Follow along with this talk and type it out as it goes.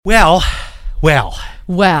Well,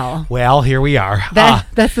 here we are.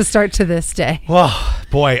 That's the start to this day. Oh,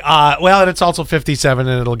 boy. And it's also 57,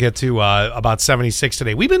 and it'll get to about 76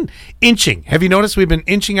 today. We've been inching. Have you noticed we've been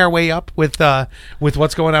inching our way up with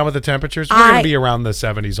what's going on with the temperatures? We're going to be around the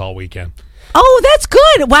 70s all weekend. Oh, that's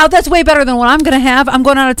good. Wow, that's way better than what I'm going to have. I'm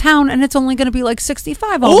going out of town, and it's only going to be like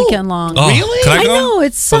 65 all weekend long. Oh, really? I know,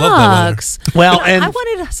 it sucks. Well, and I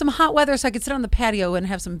wanted some hot weather so I could sit on the patio and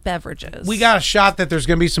have some beverages. We got a shot that there's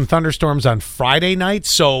going to be some thunderstorms on Friday night,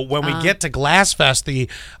 so when we get to Glass Fest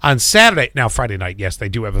on Saturday, now Friday night, yes, they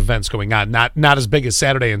do have events going on, not as big as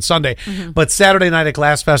Saturday and Sunday, but Saturday night at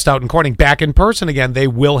Glass Fest out in Corning, back in person again, they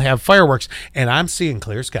will have fireworks, and I'm seeing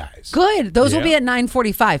clear skies. Good. Those will be at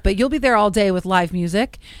 9:45, but you'll be there all day with live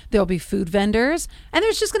music. There'll be food vendors, and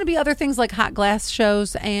there's just going to be other things like hot glass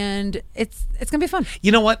shows, and it's going to be fun.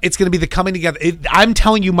 You know what? It's going to be the coming together. I'm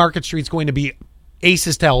telling you, Market Street's going to be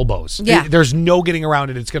aces to elbows. Yeah. There's no getting around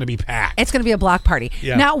it. It's going to be packed. It's going to be a block party.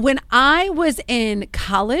 Yeah. Now, when I was in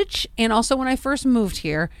college, and also when I first moved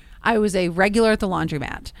here, I was a regular at the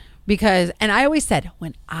laundromat. And I always said,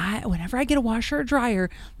 whenever I get a washer or dryer,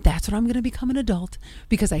 that's when I'm going to become an adult,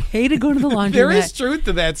 because I hated going to the laundromat. There is truth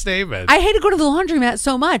to that statement. I hated going to the laundromat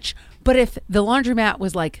so much. But if the laundromat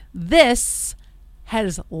was like this,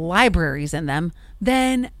 has libraries in them,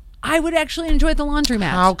 then I would actually enjoy the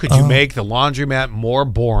laundromat. How could you make the laundromat more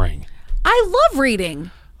boring? I love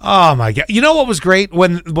reading. Oh, my God. You know what was great?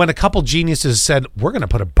 When a couple geniuses said, we're going to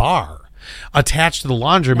put a bar attached to the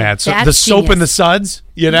laundromat, so the soap and the suds,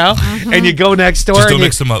 and you go next door. Just don't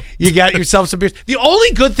mix them up. You got yourself some beers. The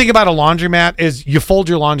only good thing about a laundromat is you fold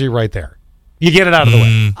your laundry right there. You get it out of the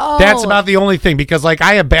way. Oh. That's about the only thing, because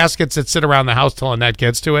I have baskets that sit around the house till Annette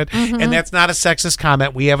gets to it, and that's not a sexist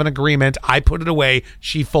comment. We have an agreement. I put it away.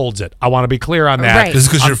 She folds it. I want to be clear on that. Right. Is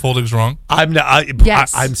it because your folding's wrong?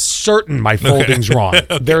 Yes. I'm certain my folding's wrong.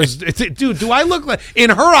 Dude, do I look like,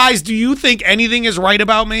 in her eyes, do you think anything is right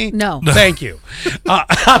about me? No. Thank you.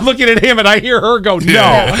 I'm looking at him and I hear her go, no.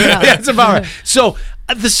 That's about right. So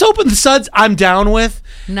the soap and the suds I'm down with.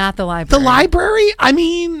 Not the library. The library, I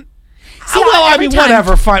mean... every time.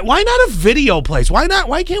 Whatever, fine. Why not a video place? Why not?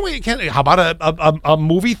 Why can't we? How about a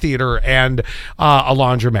movie theater and a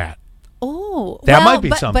laundromat? Oh, that might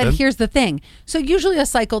be something. But here's the thing. So usually a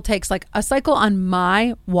cycle takes, like a cycle on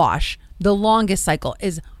my wash, the longest cycle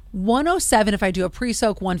is 107 if I do a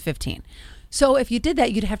pre-soak, 115. So if you did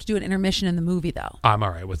that, you'd have to do an intermission in the movie, though. I'm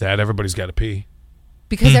all right with that. Everybody's got to pee.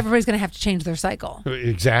 Because everybody's going to have to change their cycle.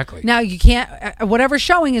 Exactly. Now, you can't, whatever's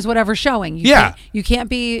showing is whatever's showing. You can't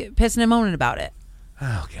be pissing and moaning about it.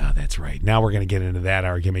 Oh, God, that's right. Now we're going to get into that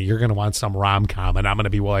argument. You're going to want some rom-com, and I'm going to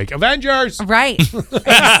be like, Avengers! Right. Exactly.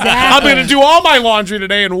 I'm going to do all my laundry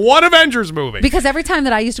today in one Avengers movie. Because every time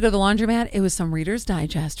that I used to go to the laundromat, it was some Reader's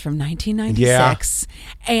Digest from 1996,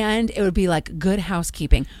 and it would be like Good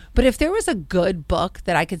Housekeeping. But if there was a good book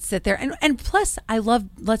that I could sit there, and plus, I love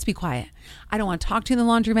Let's Be Quiet. I don't want to talk to you in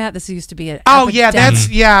the laundromat. This used to be an epidemic.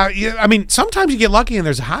 I mean, sometimes you get lucky and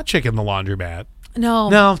there's a hot chick in the laundromat.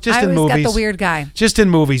 No, just I in always movies. got the weird guy. Just in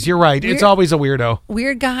movies, you're right. It's always a weirdo.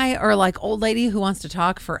 Weird guy, or like old lady who wants to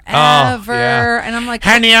talk forever. And I'm like,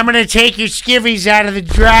 honey, I'm going to take your skivvies out of the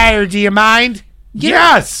dryer. Do you mind?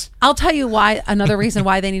 Yes. I'll tell you why. Another reason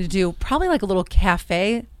why they need to do probably like a little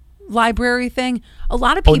cafe library thing. A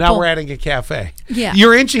lot of people. Oh, now we're adding a cafe. Yeah.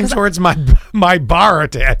 You're inching towards my bar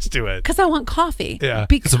attached to it. Because I want coffee. Yeah.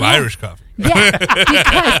 Some Irish coffee. Yeah.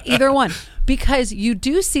 Because either one. Because you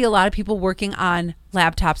do see a lot of people working on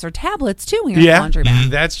laptops or tablets too when you're in the laundromat.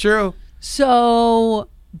 That's true. So,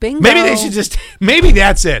 bingo. Maybe they should maybe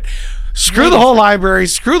that's it. Screw the whole library.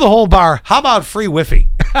 Screw the whole bar. How about free Wi-Fi?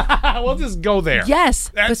 We'll just go there.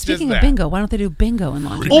 Yes. But speaking of bingo, why don't they do bingo in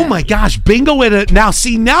laundromat? Oh my gosh, bingo now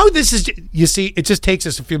this is, you see, it just takes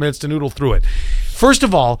us a few minutes to noodle through it. First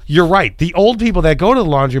of all, you're right. The old people that go to the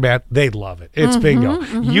laundromat, they love it. It's bingo.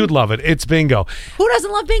 You'd love it. It's bingo. Who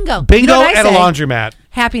doesn't love bingo? Bingo You know what I at a say? Happiness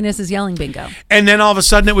Happiness is yelling bingo. And then all of a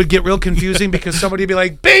sudden it would get real confusing because somebody would be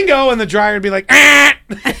like, bingo, and the dryer would be like, ah!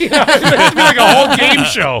 It'd be like a whole game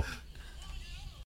show.